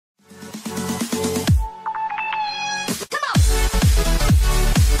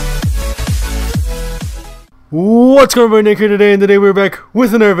What's going on, Nick here today, and today we're back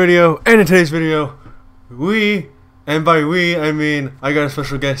with another video, and in today's video, and by we, I mean, I got a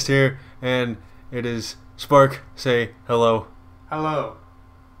special guest here, and it is Spark. Say hello. Hello.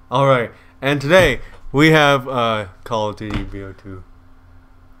 Alright, and today, we have, Call of Duty BO2.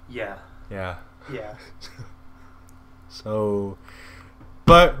 Yeah. Yeah. Yeah. So,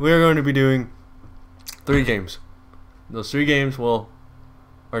 but we're going to be doing 3 games. Those 3 games, are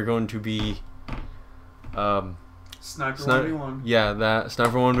going to be, Sniper 1v1. Yeah, that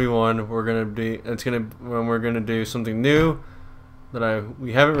Sniper 1v1. We're gonna do something new that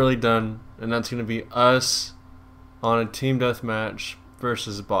we haven't really done, and that's gonna be us on a team deathmatch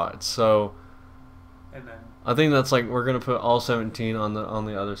versus bots. So, And then I think that's like we're gonna put all 17 on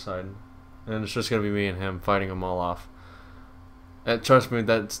the other side, and it's just gonna be me and him fighting them all off. And trust me,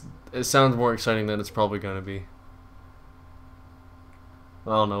 it sounds more exciting than it's probably gonna be.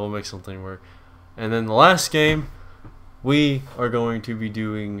 I don't know. We'll make something work. And then the last game, we are going to be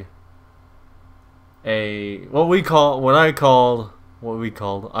doing what we called, I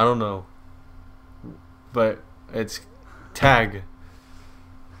don't know, but it's tag.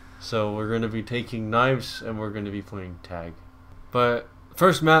 So we're going to be taking knives and we're going to be playing tag. But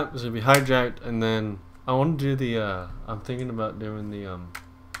first map is going to be hijacked, and then I want to do I'm thinking about doing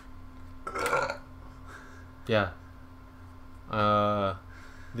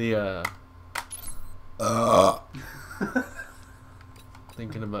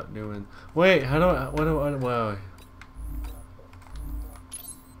thinking about doing. Wait, wow.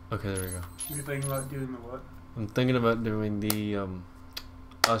 Okay, there we go. you're thinking about doing the what? I'm thinking about doing the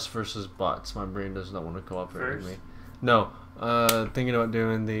us versus bots. My brain does not want to cooperate with me. No, thinking about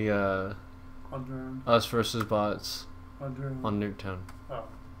doing the us versus bots on Nuketown. Oh.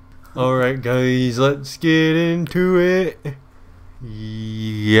 All right, guys, let's get into it.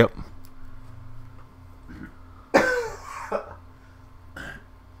 Yep.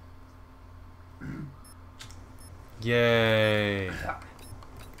 Yay.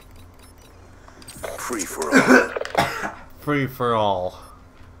 Free for all. Free for all.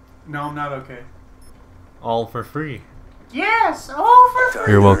 No, I'm not okay. All for free. Yes, all for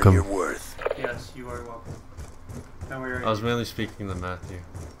free. You're welcome. Your worth. Yes, you are welcome. Now we're ready. I was mainly speaking to Matthew.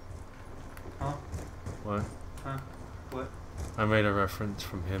 Huh? What? Huh? What? I made a reference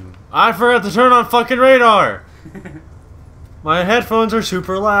from him. I forgot to turn on fucking radar! My headphones are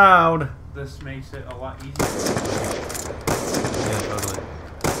super loud. This makes it a lot easier. Yeah, totally.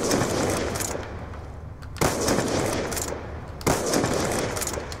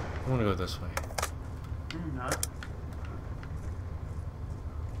 I want to go this way. Not.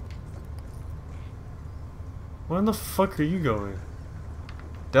 Where in the fuck are you going?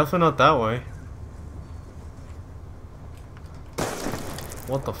 Definitely not that way.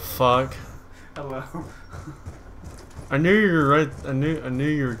 What the fuck? Hello. I knew you were right. I knew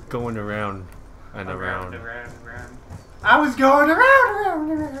you were going around and around. Around. I was going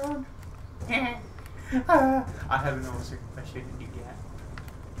around. I have no answer. I shouldn't do that.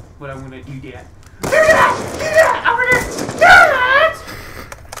 But I'm gonna do that. Do that! I'm gonna do that!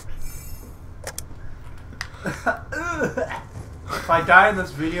 If I die in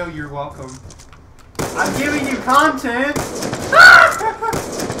this video, you're welcome. I'm giving you content!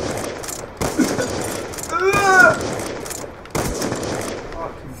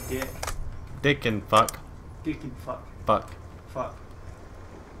 Fucking dick. Dick and fuck. Dick and fuck. Fuck. Fuck.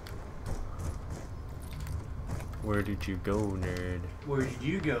 Where did you go, nerd? Where did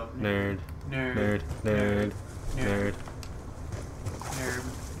you go? Nerd. Nerd. Nerd. Nerd. Nerd. Nerd.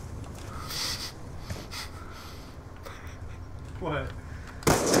 What?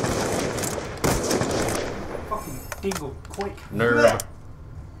 Fucking dingle, quick. Nerd.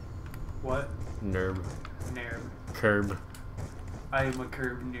 What? Nerd. Nerd. Curb. I am a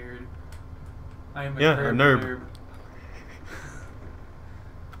curb nerd. I am a Yeah, curb a nerd. nerd.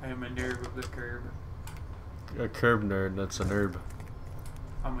 I am a nerd of the curb. A curb nerd. That's a nerd.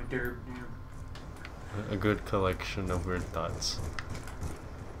 I'm a derb nerd. A good collection of weird thoughts.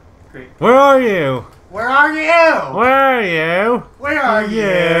 Great. Where are you? Where are you? Where are you? Where are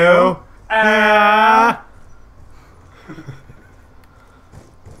you? Ah.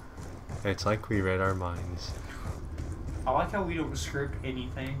 It's like we read our minds. I like how we don't script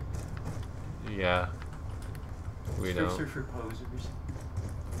anything. Yeah. We Scripts don't. are for posers.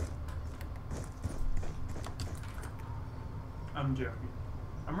 I'm joking.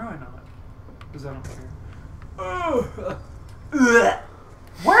 I'm really not. Because I don't care.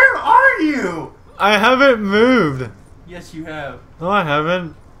 Where are you? I haven't moved. Yes, you have. No, I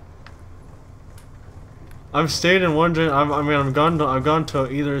haven't. I've stayed in one. I've gone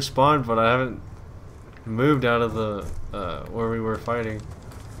to either spawn, but I haven't moved out of the where we were fighting.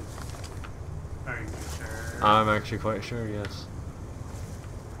 Are you sure? I'm actually quite sure, yes.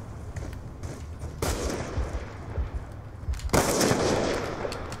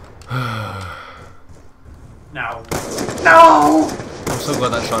 No. No! I'm so glad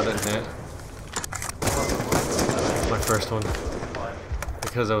that shot didn't hit. My first one. What?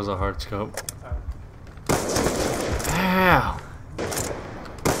 Because that was a hard scope. Oh. Ow!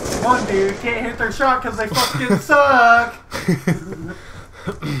 One dude can't hit their shot because they fucking suck!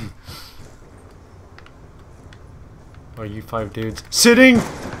 Are you 5 dudes sitting?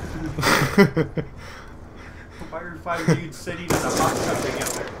 Why are 5 dudes sitting in a hot tub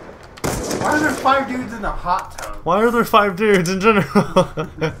together? Why are there 5 dudes in a hot tub? Why are there 5 dudes in general?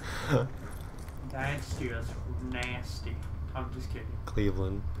 That's just nasty. I'm just kidding.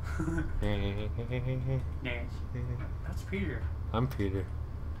 Cleveland. Nasty. That's Peter. I'm Peter.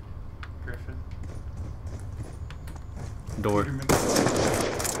 Griffin. Door. Peter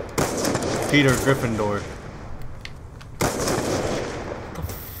McGriffin. Peter Gryffindor. What the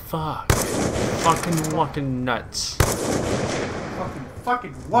fuck? Fucking walking nuts.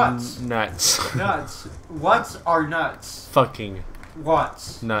 Fucking what's? Nuts. Nuts. What's are nuts? Fucking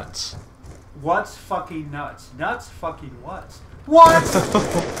What's? nuts. What's fucking nuts? Nuts fucking what's? What?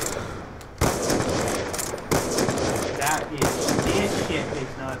 That is, this shit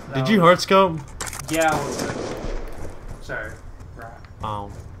is nuts. Did you hard scope? Yeah, a little bit. Sorry. Right.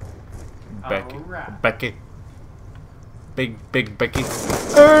 Oh. Becky. Alright. Becky. Big Becky.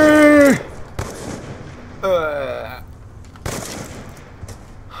 Yeah.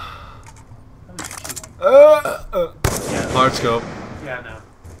 Hard scope. Yeah, no.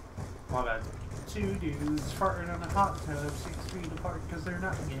 My bad. 2 dudes farting on a hot tub 6 feet apart because they're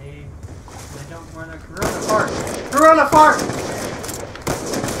not gay. They don't want a Corona fart. Corona fart!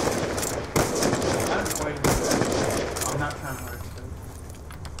 I'm waiting for that. I'm not trying to hard scope.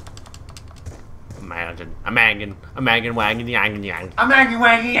 Imagine wagging yang yang. I'm aggy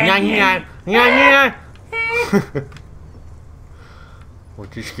waggy Yang yang yang yang.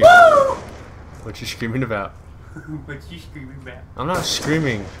 What you screaming? What you screaming about? What you screaming about? I'm not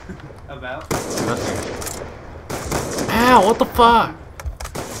screaming. About? Nothing. Ow! What the fuck?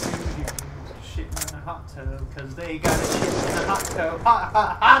 Shitting in a hot tub because they got a shit in a hot tub.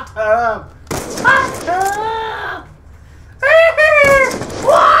 Hot tub! Hot tub!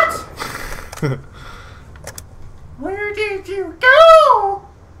 What? Where did you go?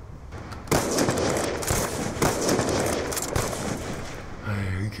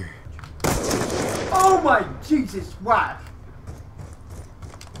 Okay. Oh my Jesus, wife!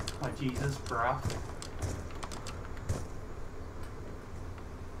 My Jesus, bro.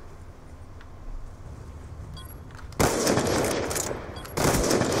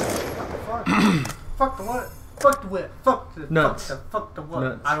 Fuck the what? Fuck the what? Fuck the Nuts. Fuck the what?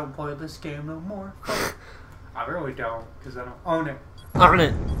 Nuts. I don't play this game no more. Fuck. I really don't, because I don't own it. Own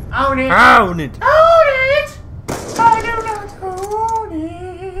it. Own it! Own it. Own it! I do not own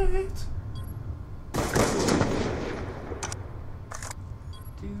it!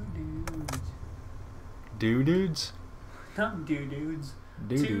 Dudes. Not dudes.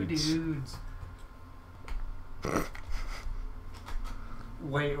 Two Dudes. dudes.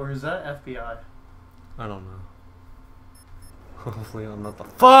 Wait, or is that FBI? I don't know. Hopefully I'm not the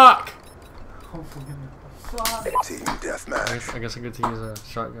fuck. Hopefully not. Fuck. Team deathmatch. I guess I get to use a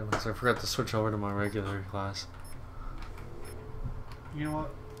shotgun because I forgot to switch over to my regular class. You know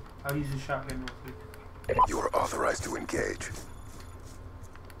what? I'll use a shotgun real quick. You are authorized to engage.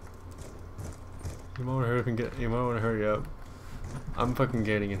 You might want to hurry up and get. You might want to hurry up. I'm fucking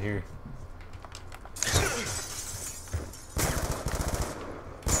getting in here.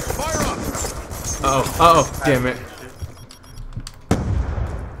 Fire up! Oh, damn it.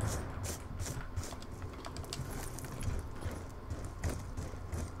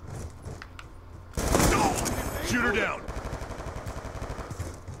 Shoot her down.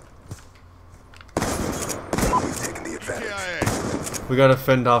 We've taken the advantage. We gotta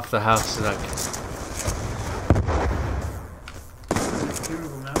fend off the house that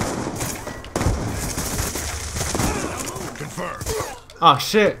Confirmed. Oh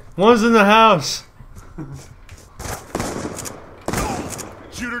shit! One's in the house!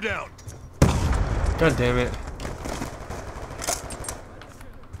 Shoot her down. God damn it.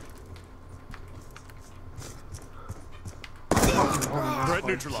 Threat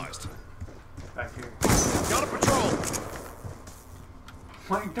neutralized. Back here. Got a patrol.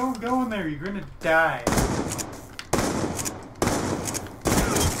 Like, don't go in there, you're gonna die.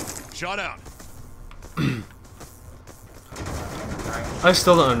 Shot out. I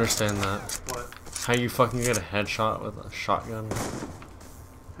still don't understand that. What? How you fucking get a headshot with a shotgun?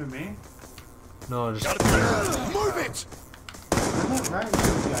 Who, me? No, I just Got it. Move it. I'm not right where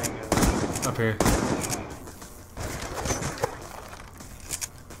this guy goes. up here.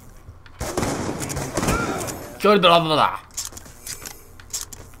 Go blah blah blah.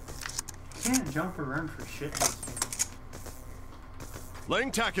 Can't jump or run for shit in this game.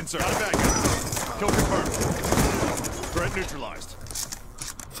 Laying tack insert. Got it back. Kill confirmed. Threat neutralized.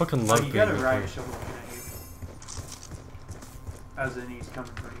 Fucking Oh, love you being got a up riot here. shield looking at you. As in he's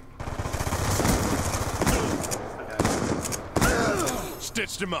coming for you. Okay.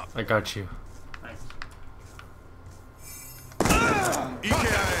 Stitched him up. I got you. Nice.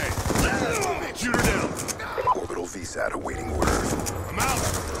 EKIA. Shoot her down. Orbital VSAT awaiting orders. I'm out.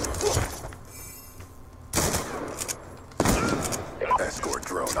 Escort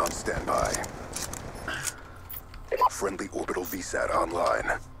drone on standby. Friendly orbital VSAT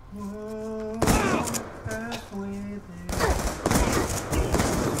online.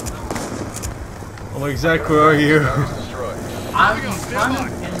 Oh, exact, where are you? I'm Stand kind by.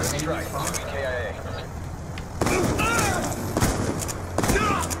 of in the same spot.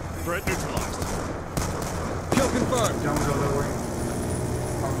 Threat neutralized. Kill confirmed. Don't go that way.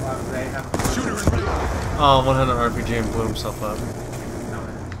 They have Shooter in range. Oh, one had an RPG and blew himself up. no,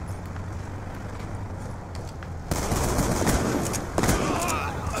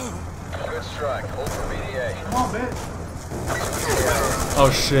 Good strike. Hold for BDA. come on, bitch. Oh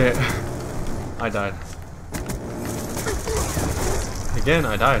shit. I died. Again,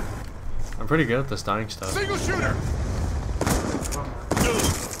 I died. I'm pretty good at this dying stuff. Single shooter.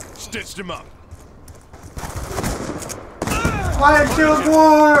 Stitched him up. Fire shield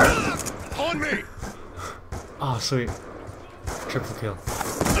war! On me. Oh, sweet. Triple kill.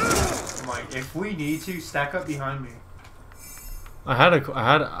 I'm like, if we need to, stack up behind me.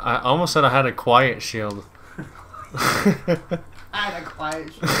 I almost said I had a quiet shield. I had a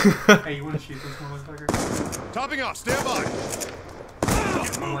quiet shield. Hey, you want to shoot this motherfucker? Topping off. Stand by.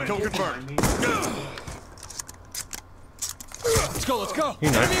 I'm like, Kill get confirmed. behind me. Let's go, let's go. He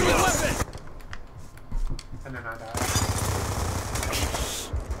knifed me. And then I died.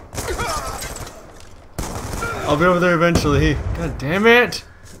 I'll be over there eventually. God damn it!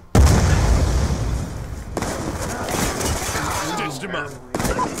 Stitched him up.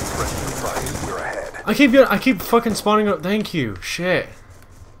 We're ahead. I keep fucking spawning up. Thank you. Shit.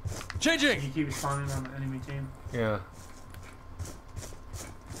 Changing. You keep spawning on the enemy team. Yeah.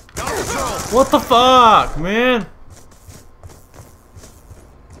 Got control. What the fuck, man?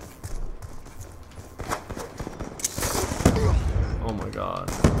 Oh my god.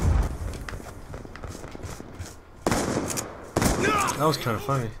 That was kind of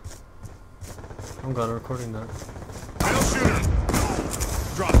funny. I'm glad I'm recording that. Male shooter.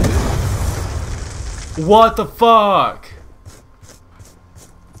 Drop. What the fuck?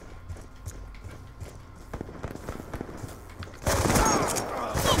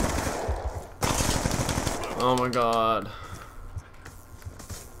 Oh my god.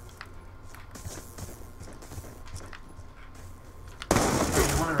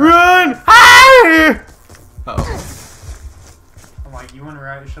 You wanna Run! Ah! Uh-oh. I'm like, you want to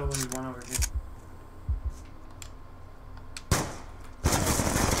ride a shoulder? You want over here?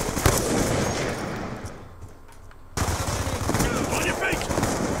 On your feet.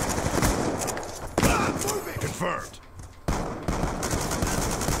 Confirmed.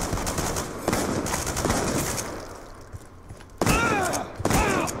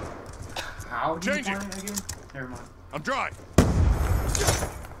 How do you Change it. point it again? Never mind. I'm dry.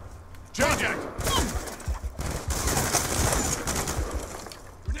 Change act.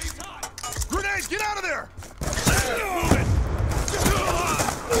 Grenade, get out of there! Move it!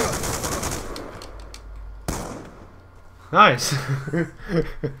 Nice.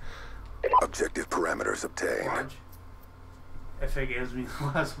 Objective parameters obtained. Watch. If it gives me the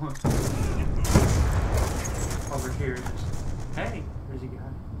last one. Over here, just. Hey, there's a guy.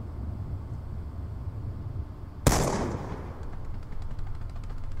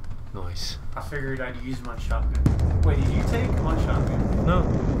 Nice. I figured I'd use my shotgun. Wait, did you take my shotgun? No.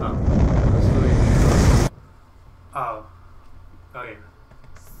 Oh. Oh. Okay.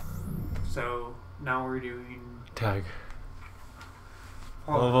 So, now we're doing. Tag.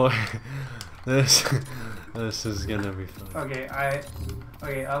 Hold on. Oh boy. This is gonna be fun. Okay, I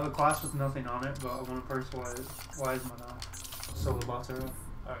have a class with nothing on it, but I want to personalize my solo bots are up.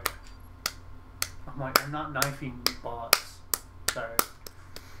 Alright. I'm like, I'm not knifing bots. Sorry.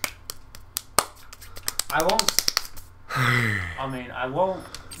 I won't. I mean, I won't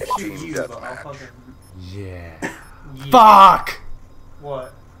shoot you, but I'll Deathmatch. fucking. Yeah. Yeah. Fuck!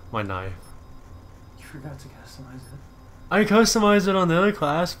 What? My knife. forgot to customize it. I customized it on the other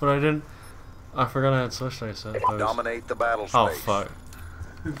class, but I didn't. I forgot I had switched dice. So Dominate the battle space. oh fuck!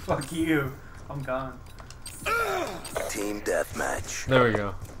 Fuck you. I'm gone. Team deathmatch. There we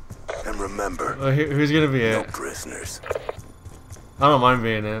go. And remember, Who's gonna be no it? prisoners. I don't mind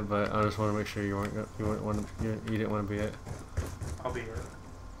being it, but I just want to make sure you didn't want to be it. I'll be here.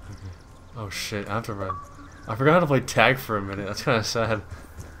 Oh shit! I have to run. I forgot how to play tag for a minute. That's kind of sad.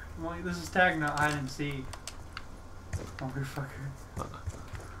 I'm like, this is tag, not hide and seek. Motherfucker.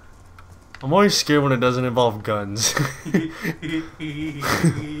 I'm always scared when it doesn't involve guns.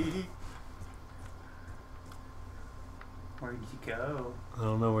 Where'd you go? I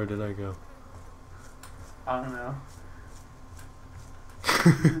don't know, where did I go? I don't know.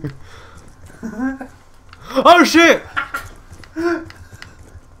 Oh shit!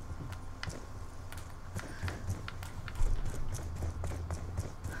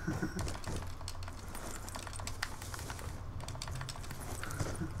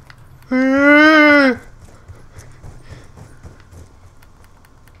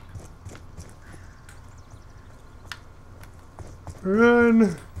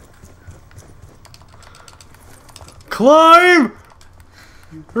 Run! Climb!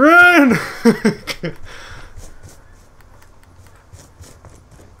 Run! Where'd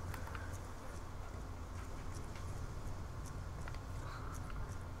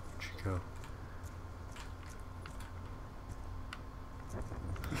you go?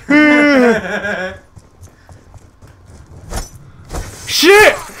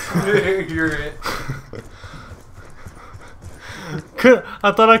 Shit! You're it.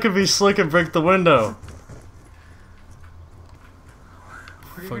 I thought I could be slick and break the window.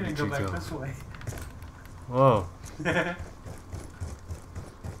 We're Fuck gonna did go you back go? this way. Whoa. I'm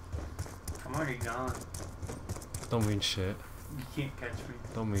already gone. Don't mean shit. You can't catch me.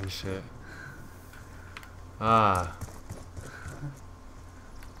 Don't mean shit. Ah.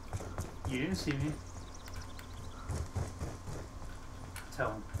 You didn't see me.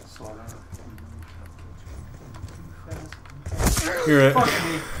 Tell him. Slow down. You're it. Fuck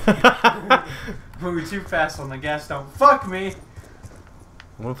me. Moving too fast on the gas. Don't fuck me.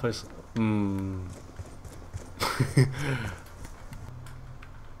 I'm gonna play.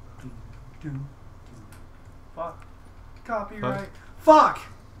 Fuck. Copyright. Fuck.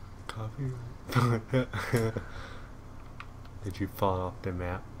 Copy. Did you fall off the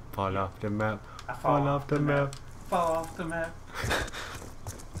map? Fall off the map. I Fall off the map. Fall off the map.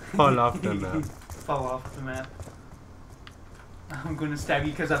 Fall off the map. Fall off the map. I'm gonna stab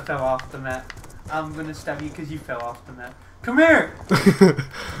you because I fell off the map. I'm gonna stab you because you fell off the map. Come here!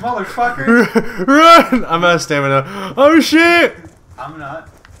 Motherfucker! Run! I'm out of stamina. Oh shit! I'm not.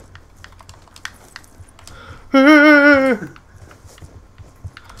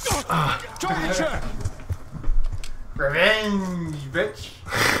 Target check! Revenge, bitch!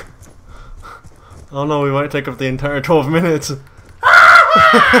 Oh no, we might take up the entire 12 minutes.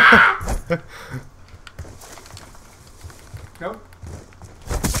 Nope.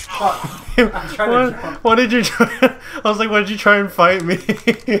 Fuck. I'm trying to jump. What did you try? I was like, why did you try and fight me?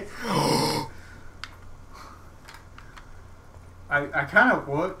 I kind of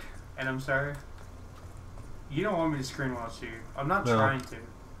looked, and I'm sorry. You don't want me to screen watch you. I'm not No. trying to.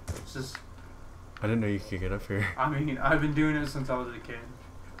 It's just, I didn't know you could get up here. I mean, I've been doing it since I was a kid.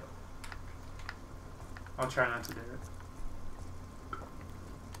 I'll try not to do it.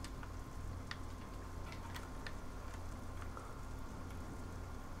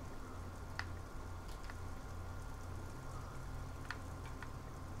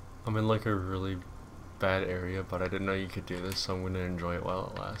 I'm in like a really bad area, but I didn't know you could do this, so I'm gonna enjoy it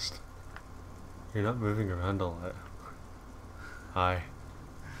while it lasts. You're not moving around a lot. Hi.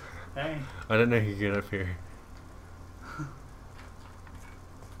 Hey. I didn't know you could get up here.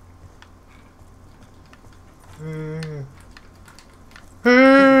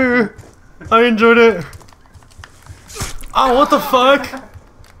 I enjoyed it. Oh, what the fuck?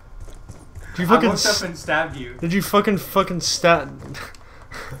 Did you I fucking looked up and stabbed you. Did you fucking stab?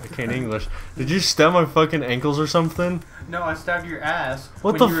 I can't English. Did you stab my fucking ankles or something? No, I stabbed your ass.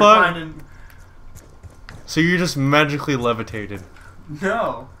 What when the you were fuck? trying to- So you just magically levitated.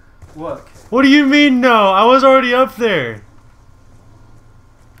 No. Look. What do you mean no? I was already up there.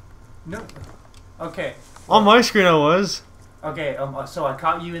 No. Okay. On my screen I was. Okay, so I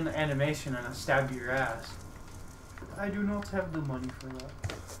caught you in the animation and I stabbed your ass. I do not have the money for that.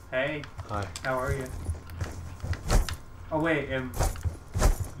 Hey, Hi. how are you? Oh wait,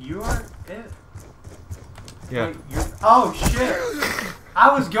 you are it? Yeah. Wait, oh shit!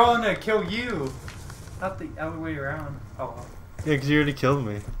 I was going to kill you! Not the other way around. Oh well. Yeah, because you already killed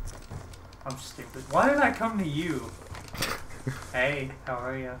me. I'm stupid. Why did I come to you? Hey, how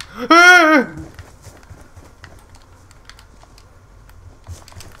are ya?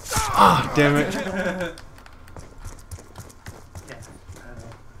 Ah, damn it.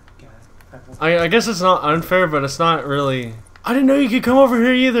 I guess it's not unfair, but it's not really. I didn't know you could come over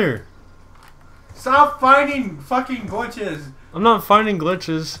here either. Stop finding fucking glitches. I'm not finding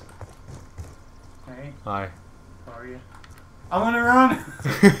glitches. Hey, Hi. how are you? I'm gonna run.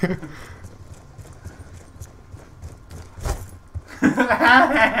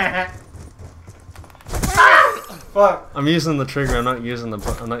 Fuck. I'm using the trigger. I'm not using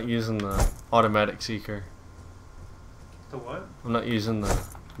the automatic seeker. The what? I'm not using the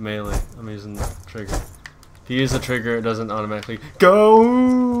melee. I'm using the trigger. If you use the trigger, it doesn't automatically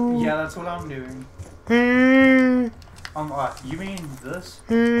go. Yeah, that's what I'm doing. You mean this?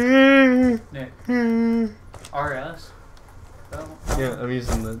 Nick. RS? Yeah, I'm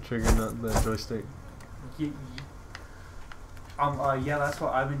using the trigger, not the joystick. Yeah, that's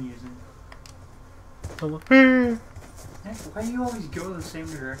what I've been using. Nick, why do you always go the same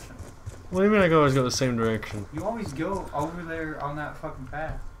direction? What do you mean I always go the same direction? You always go over there on that fucking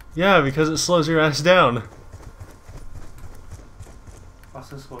path. Yeah, because it slows your ass down.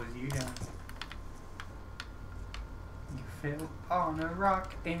 Also slows you down. You fell on a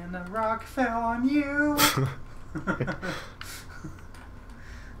rock and the rock fell on you.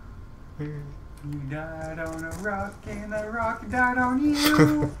 You died on a rock and the rock died on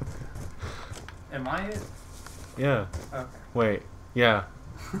you. Am I it? Yeah. Okay. Wait. Yeah.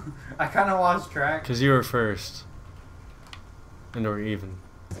 I kind of lost track. Because you were first. And we're even.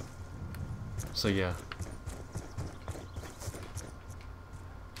 So yeah.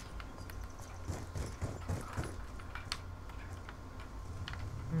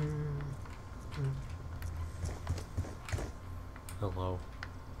 Hello.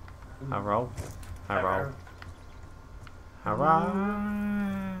 Hello. Hello.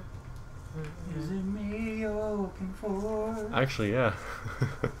 Hello. Is it me you're looking for? Actually, yeah.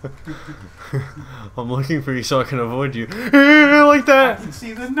 I'm looking for you so I can avoid you. Like I that! can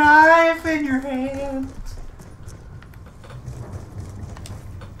see the knife in your hand.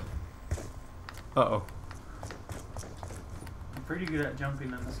 Uh-oh. I'm pretty good at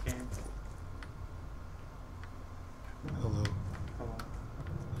jumping in this game. Hello.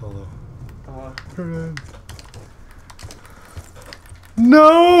 Hello. Hello. Hello.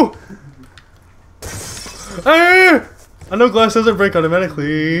 No! Ah! I know glass doesn't break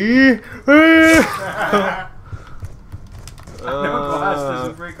automatically. I know glass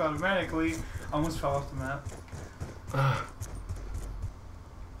doesn't break automatically. Almost fell off the map.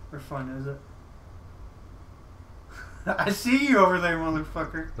 Where fun is it? I see you over there,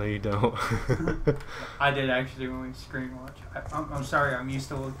 motherfucker. No, you don't. I did actually when we screen watch. I'm sorry, I'm used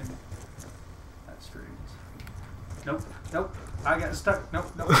to looking at screens. Nope, nope. I got stuck.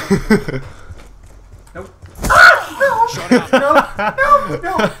 Nope, nope, nope. Nope. Nope. Ah! No! Shut up. No! No!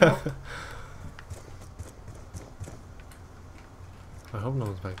 No! I hope no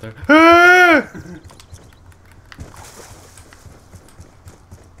one's back there. Ah!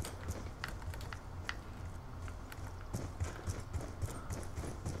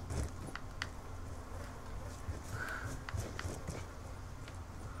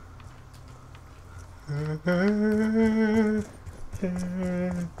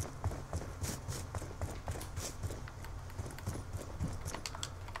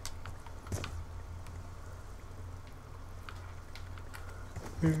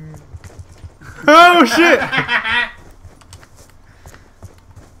 Oh shit!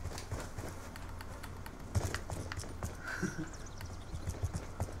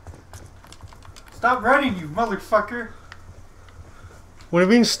 Stop running, you motherfucker! What do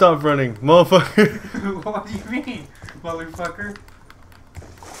you mean stop running, motherfucker? What do you mean, motherfucker?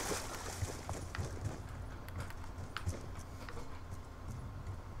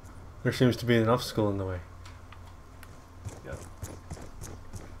 There seems to be an obstacle in the way. Yep.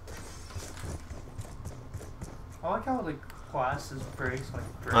 I like how the glasses breaks like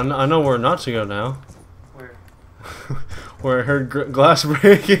bricks. I know where not to go now. Where? Where I heard glass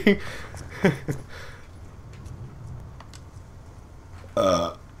breaking.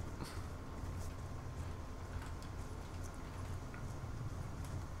 Hello?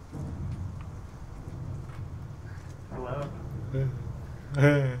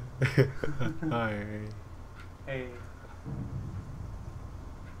 Hi. Hey.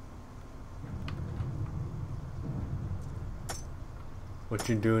 What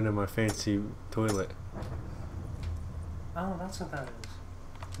you doing in my fancy toilet? Oh, that's what that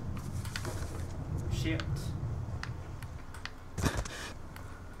is. Shit.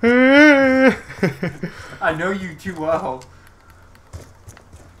 I know you too well.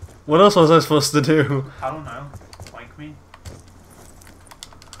 What else was I supposed to do? I don't know. Like me.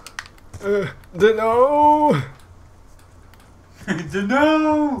 No.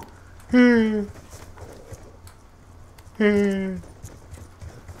 No.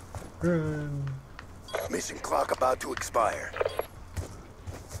 Run. Mission clock about to expire.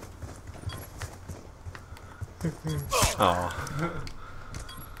 Oh.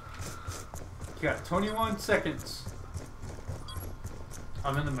 You got 21 seconds.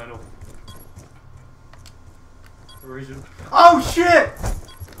 I'm in the middle. Reason. Oh shit!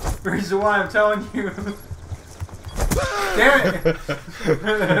 Reason why I'm telling you. Damn it!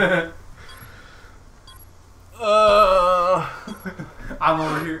 I'm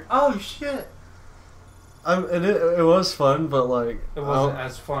over here. Oh shit! It was fun, but like It wasn't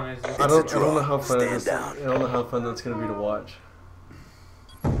as fun as it I don't know how fun it Stand is. down. I don't know how fun that's gonna be to watch.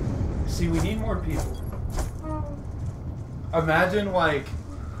 See, we need more people. Imagine like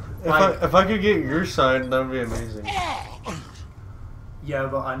If I could get your side, that would be amazing. yeah,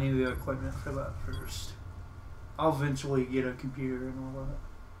 but I need the equipment for that first. I'll eventually get a computer and all that.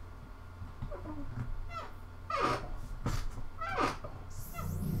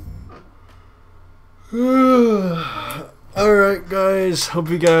 Alright guys, hope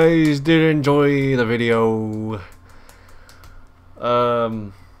you guys did enjoy the video.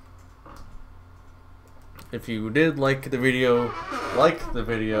 If you did like the video,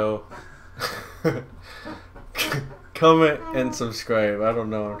 comment and subscribe. I don't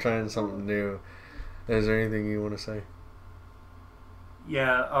know, I'm trying something new. Is there anything you want to say?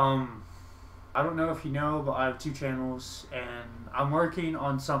 Yeah, I don't know if you know, but I have 2 channels, and I'm working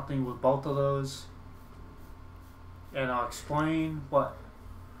on something with both of those. And I'll explain what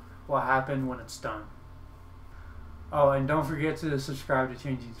happened when it's done. Oh, and don't forget to subscribe to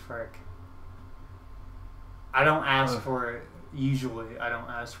Changing Frick. I don't ask for it. Usually, I don't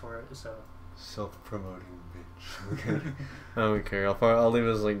ask for it, so. Self-promoting bitch. Okay. I don't care. I'll leave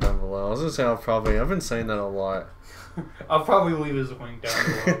his link down below. I was gonna say I've been saying that a lot. I'll probably leave his link down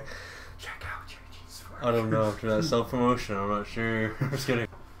below. Check out Changing Frick. I don't know after that self-promotion. I'm not sure. I'm just kidding.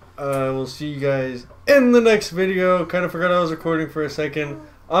 We'll see you guys in the next video. Kind of forgot I was recording for a second.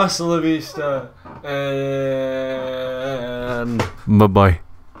 Hasta la vista. And bye-bye.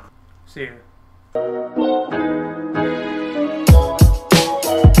 See ya.